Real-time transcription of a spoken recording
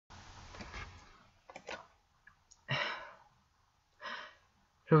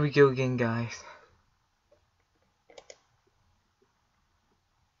Here we go again, guys.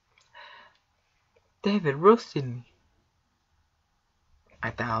 David roasted me.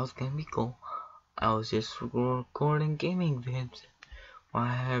 I thought it was gonna be cool. I was just recording gaming vids. Why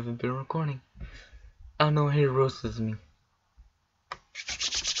I haven't been recording. Oh no, he roasts me.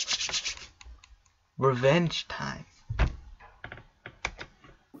 Revenge time.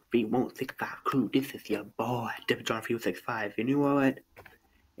 B165 crew, this is your boy, John365. You know what?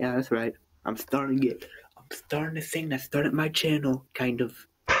 Yeah, that's right. I'm starting to sing that started my channel, kind of.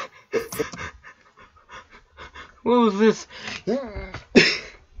 What was this?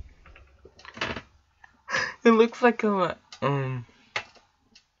 It looks like a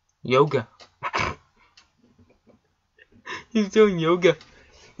yoga. He's doing yoga.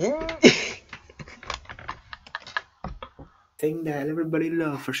 Thing that everybody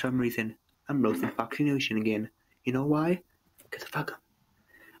loves for some reason. I'm roasting Foxy Nation again. You know why? Because fuck 'em.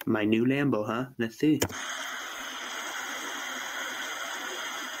 My new Lambo, huh? Let's see.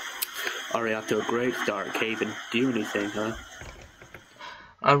 Already off to a great start. Can't even do anything, huh?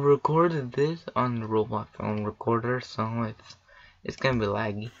 I recorded this on the Roblox phone recorder, so it's gonna be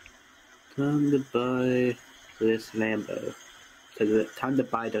laggy. Time to buy this Lambo. It's time to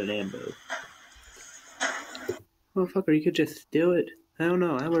buy the Lambo. Motherfucker, you could just steal it. I don't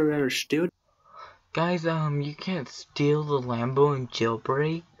know. I would rather steal it. Guys, you can't steal the Lambo in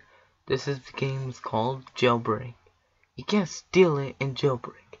Jailbreak. This is the game's called Jailbreak. You can't steal it in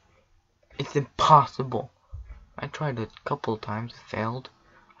Jailbreak. It's impossible. I tried a couple of times, it failed.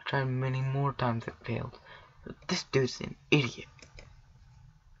 I tried many more times, it failed. This dude's an idiot.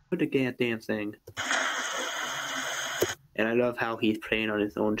 Put the goddamn thing. And I love how he's playing on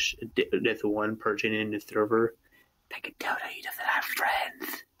his own. There's one person in the server. I can tell that he doesn't have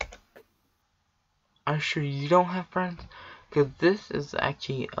friends. Are you sure you don't have friends? Because this is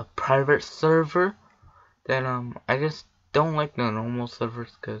actually a private server that I just don't like the normal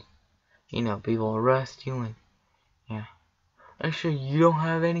servers because, you know, people arrest you and yeah. Are you sure you don't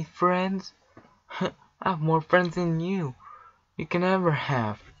have any friends? I have more friends than you can ever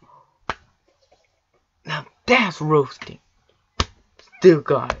have. Now that's roasting. Still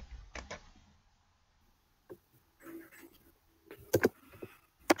got it.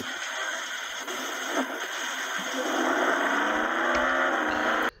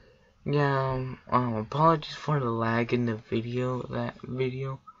 Yeah, apologies for the lag in the video,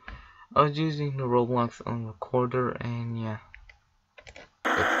 I was using the Roblox on recorder and yeah.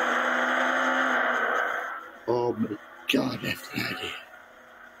 Oh my god, that's the idea.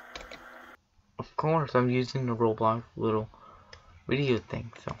 Of course, I'm using the Roblox little video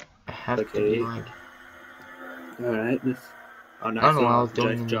thing, so I have to be like. Alright, this. Oh, nice. I don't know what I was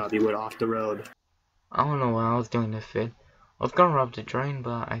doing. Nice job, you went off the road. I don't know what I was doing this vid. I was gonna rob the train,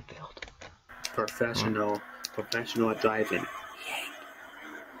 but I failed. Professional at driving.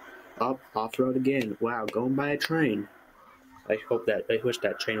 Up, off-road again. Wow, going by a train. I wish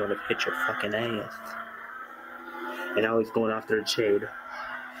that train would have hit your fucking ass. And now he's going after the shade.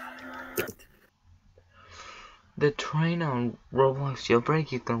 The train on Roblox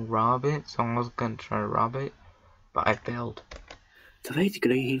Jailbreak, you can rob it, so I was gonna try to rob it, but I failed. So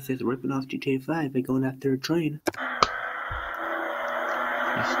basically, he's just ripping off GTA 5 by going after a train.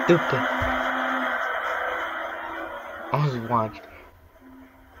 You stupid. I was watching.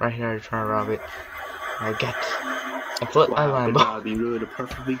 Right here, I try to rob it. I get. I flip my Lambo. Good job, you ruined a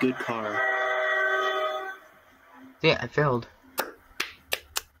perfectly good car. Yeah, I failed.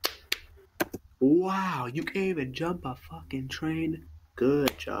 Wow, you can't even jump a fucking train.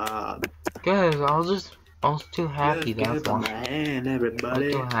 Good job. Guys, I was too happy. Just That's give him why. a hand,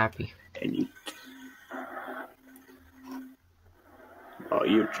 everybody. I was too happy. And you.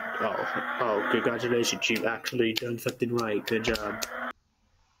 Oh, congratulations, you actually done something right. Good job.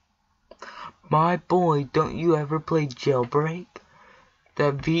 My boy, don't you ever play Jailbreak?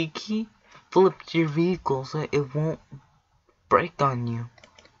 That V key flips your vehicle so it won't break on you.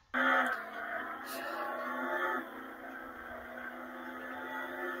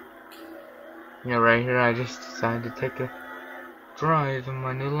 Yeah, right here I just decided to take a drive in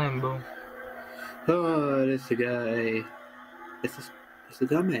my new Lambo. Oh, this guy. This is a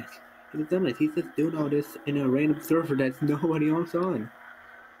dumbass. He's a dumbass. He's just doing all this in a random server that's nobody else on.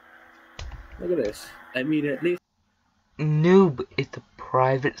 Look at this. I mean, at least. Noob, it's a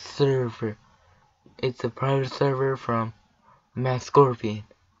private server. It's a private server from Matt Scorpion.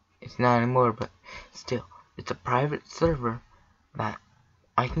 It's not anymore, but still, it's a private server that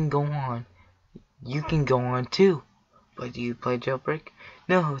I can go on. You can go on too. But do you play Jailbreak?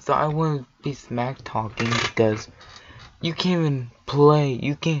 No, so I wouldn't be smack talking because You can't even play.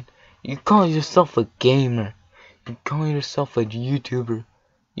 You can't. You call yourself a gamer. You call yourself a YouTuber.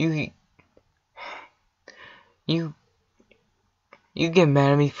 You you you get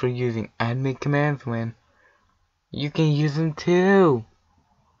mad at me for using admin commands when you can use them too.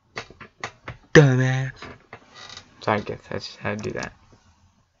 Dumbass. So I guess I just had to do that.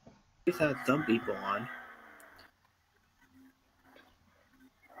 He's had some people on.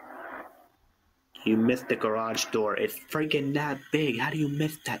 You missed the garage door. It's freaking that big. How do you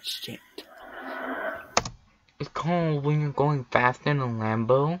miss that shit? It's called when you're going fast in a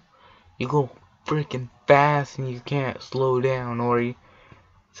Lambo. You go freaking fast and you can't slow down, or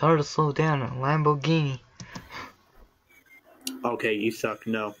it's hard to slow down in a Lamborghini. Okay, you suck.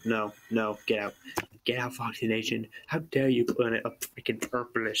 No. Get out. Get out, Foxy Nation. How dare you put it a freaking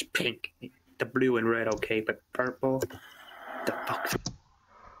purplish pink? The blue and red, okay, but purple? The fuck?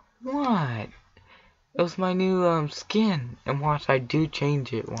 What? It was my new skin, and watch, I do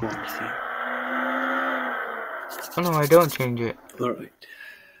change it. Oh no, I don't change it. Alright.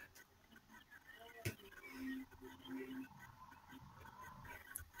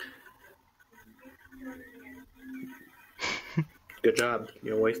 Good job.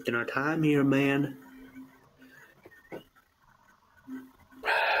 You're wasting our time here, man.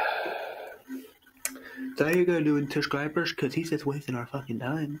 So how you gonna do in subscribers? Cause he's just wasting our fucking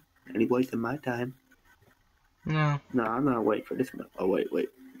time. And he's wasting my time. No. No, I'm not waiting for this one. Oh, wait. Is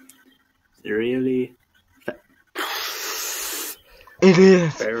it really? It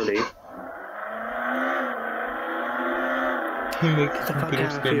is. Barely. He makes Get the fuck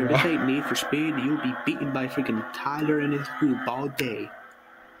out of here. This ain't Need for Speed. You'll be beaten by freaking Tyler and his group all day.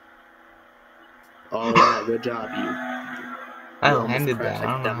 Oh, yeah, good job, you. I landed that.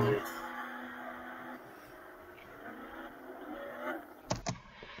 I don't know.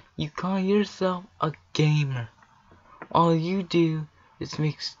 You call yourself a gamer. All you do is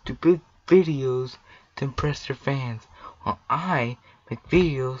make stupid videos to impress your fans, while I make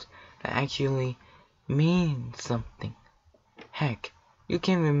videos that actually mean something. Heck, you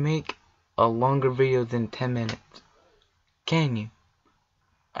can't even make a longer video than 10 minutes. Can you?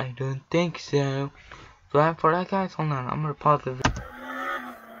 I don't think so. For that, guys, hold on. I'm gonna pause the video.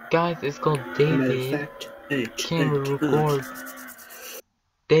 Guys, it's called David. Can't record.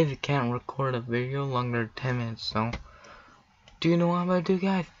 David can't record a video longer than 10 minutes, so do you know what I'm gonna do,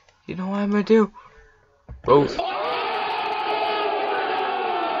 guys? You know what I'm gonna do? Roast.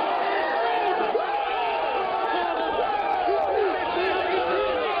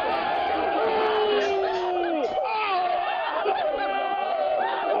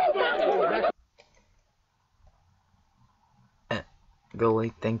 Go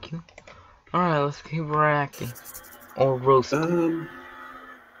away, thank you. Alright, let's keep reacting. Or roast. I don't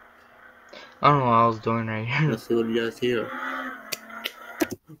know what I was doing right here. Let's see what he does here.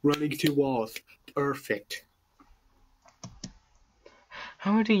 Running two walls. Perfect.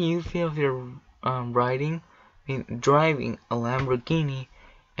 How do you feel if you're driving a Lamborghini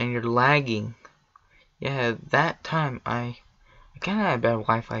and you're lagging? Yeah, that time I kinda had bad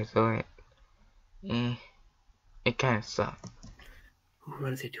Wi-Fi, so it kinda sucked. Who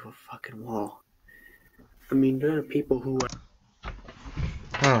runs into a fucking wall? I mean, there are people who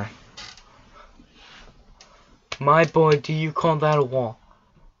are... My boy, do you call that a wall?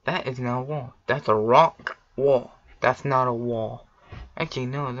 That is not a wall. That's a rock wall. That's not a wall. Actually,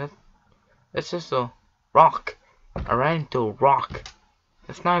 no, that's just a rock. I ran into a rock.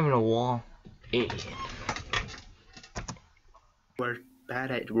 That's not even a wall. Idiot. We're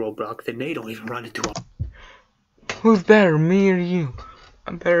bad at Roblox and they don't even run into a... Who's better, me or you?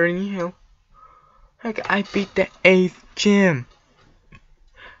 I'm better than you. Heck, I beat the 8th gym.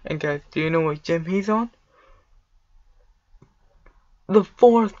 And guys, do you know what gym he's on? The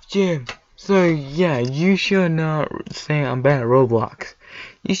 4th gym. So yeah, you should not say I'm bad at Roblox.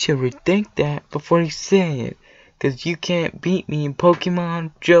 You should rethink that before you say it. Cause you can't beat me in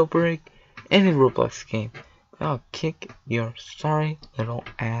Pokemon, Jailbreak, any Roblox game. I'll kick your sorry little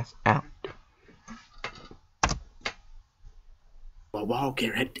ass out. Well, wow,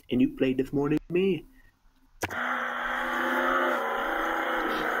 Garrett, and you played this more than me.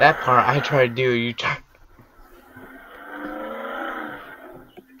 That part I tried to do, you try.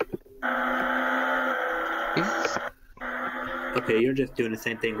 Okay, you're just doing the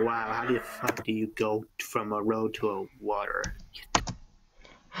same thing. Wow, how the fuck do you go from a road to a water?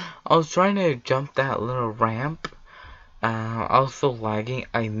 I was trying to jump that little ramp. I was so lagging,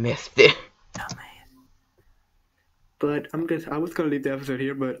 I missed it. But I was gonna leave the episode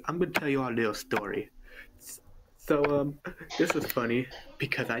here, but I'm gonna tell you all a little story. So, this was funny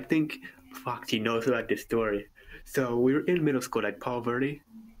because I think Foxy knows about this story. So we were in middle school, like Paul Verde,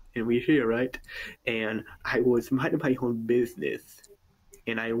 and we were here, right? And I was minding my own business,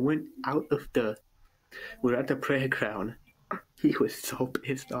 and I went out of the. We were at the playground. He was so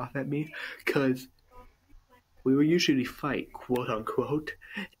pissed off at me because we were usually fight, quote unquote,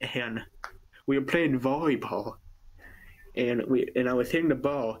 and we were playing volleyball, and I was hitting the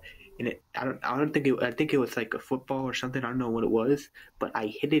ball, and I don't think I think it was like a football or something. I don't know what it was, but I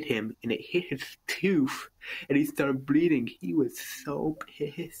hit it him, and it hit his tooth, and he started bleeding. He was so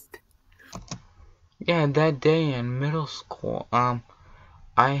pissed. Yeah, that day in middle school, I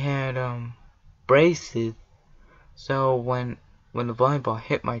had braces. So when the volleyball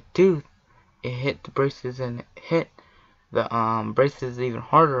hit my tooth, it hit the braces and it hit the braces even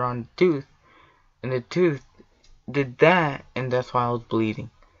harder on the tooth, and the tooth did that, and that's why I was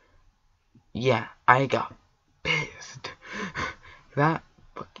bleeding. Yeah, I got pissed. That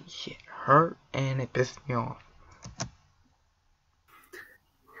fucking shit hurt and it pissed me off.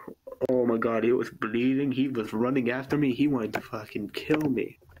 Oh my god, he was bleeding. He was running after me. He wanted to fucking kill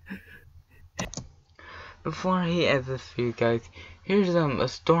me. Before he ends this video, guys, here's a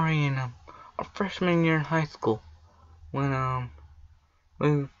story in our freshman year in high school when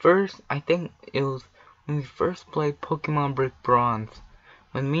we first, I think it was when we first played Pokemon Brick Bronze.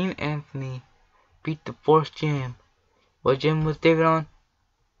 When me and Anthony beat the fourth gym. What gym was David on?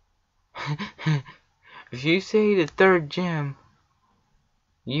 If you say the third gym,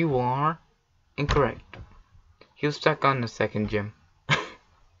 you are incorrect. He was stuck on the second gym.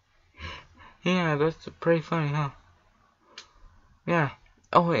 Yeah, that's pretty funny, huh? Yeah.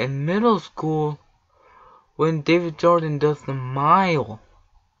 Oh, in middle school, when David Jordan does the mile,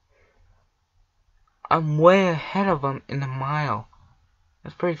 I'm way ahead of him in the mile.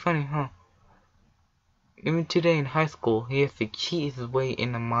 That's pretty funny, huh? Even today in high school, he has to cheat his way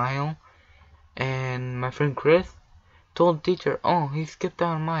in the mile. And my friend Chris told the teacher, oh, he skipped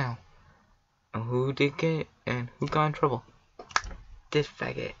out a mile. And who did get it? And who got in trouble? This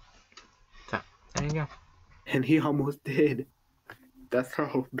faggot. So, there you go. And he almost did. That's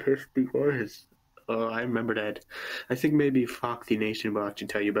how pissed he was. Oh, I remember that. I think maybe Foxy Nation will actually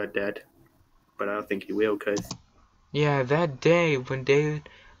tell you about that. But I don't think he will, because... Yeah, that day when David,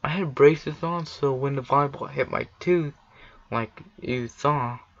 I had braces on, so when the volleyball hit my tooth, like you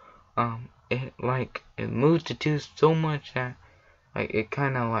saw, it moved the tooth so much that, like, it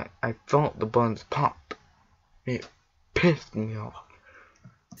kind of like, I felt the buns pop. It pissed me off.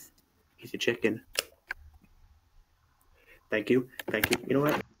 He's a chicken. Thank you. Thank you. You know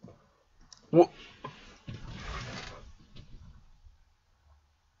what? What?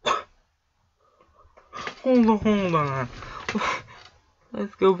 Hold on.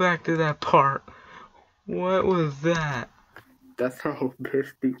 Let's go back to that part. What was that? That's how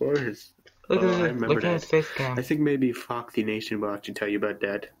pissed he was. Look Oh, at I this. remember Look at that. his face cam. I think maybe Foxy Nation will actually tell you about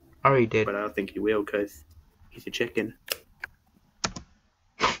that. Already did. But I don't think he will, because he's a chicken.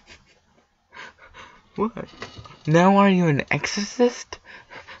 What? Now are you an exorcist?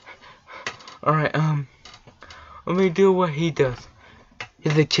 Alright, let me do what he does.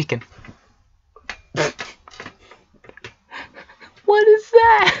 He's a chicken. What is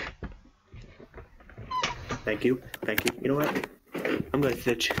that? Thank you. Thank you. You know what? I'm going to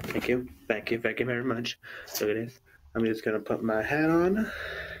stitch. Thank you. Thank you. Thank you very much. Look at this. I'm just going to put my hat on.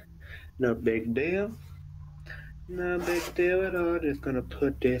 No big deal. No big deal at all. Just going to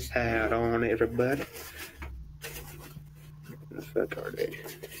put this hat on, everybody. Fuck are they?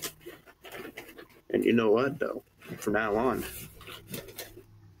 And you know what, though? From now on.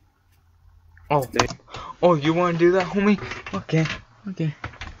 Oh, you want to do that, homie? Okay. Okay.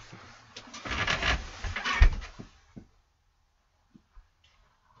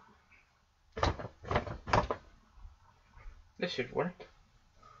 This should work.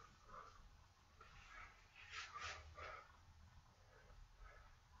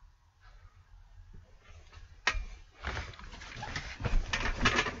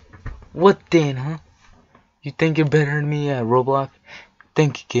 What then, huh? You think you're better than me at Roblox?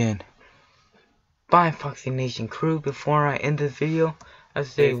 Think again. Bye, Foxy Nation crew. Before I end this video, I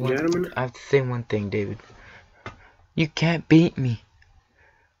have to say one thing, David. You can't beat me.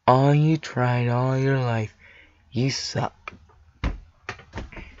 All you tried all your life. You suck.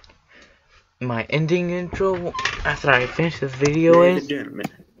 My ending intro after I finish this video Ladies is... and gentlemen.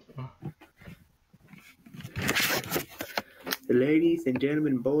 Ladies and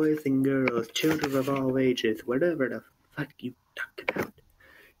gentlemen, boys and girls, children of all ages, whatever the fuck you talk about.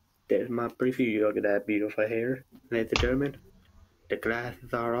 There's my preview. Look at that beautiful hair. Ladies and gentlemen, the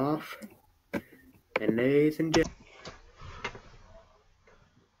glasses are off. And ladies and gentlemen...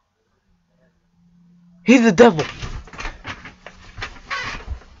 He's the devil.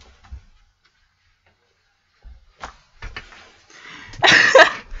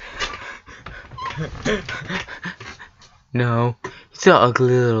 No, he's an ugly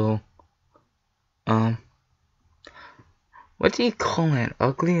little, what do you call it?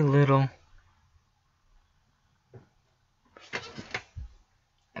 Ugly little.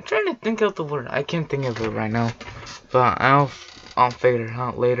 I'm trying to think of the word. I can't think of it right now, but I'll figure it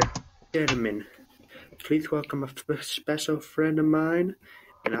out later. Gentlemen, please welcome a special friend of mine,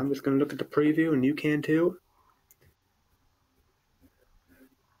 and I'm just gonna look at the preview, and you can too.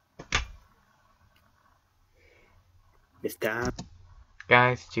 It's time.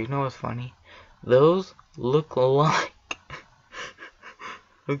 Guys, do you know what's funny? Those look alike.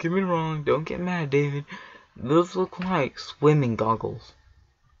 Don't get me wrong. Don't get mad, David. Those look like swimming goggles.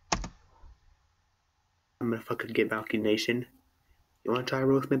 I'm gonna fucking get Valky Nation. You wanna try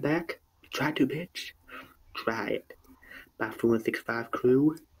roast me back? Try to, bitch. Try it. By 165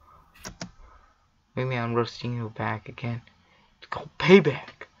 crew. Maybe I'm roasting you back again. It's called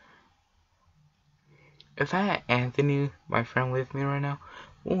Payback. If I had Anthony, my friend, with me right now,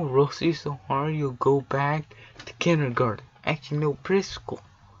 we'll roast you so hard you'll go back to kindergarten. Actually, no, preschool.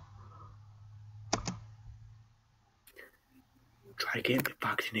 Try to get me,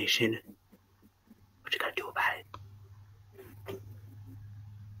 Valky Nation. What you gotta do about it?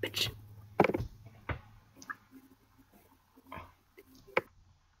 Bitch.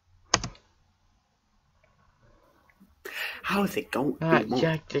 How is it going?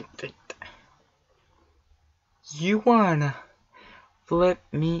 You wanna flip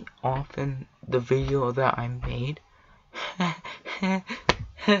me off in the video that I made?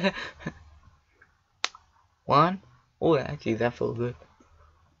 One. Oh, actually, that felt good.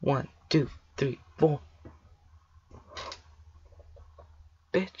 1, 2, 3, 4.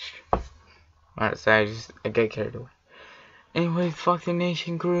 Bitch. Alright, so I got carried away. Anyways, fuck the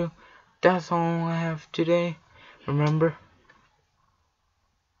nation crew. That's all I have today. Remember,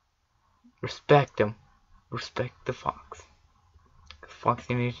 respect them. Respect the fox. Fox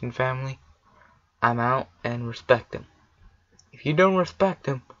the Nation family, I'm out, and respect them. If you don't respect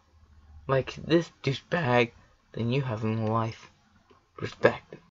them, like this douchebag, then you have no life. Respect them.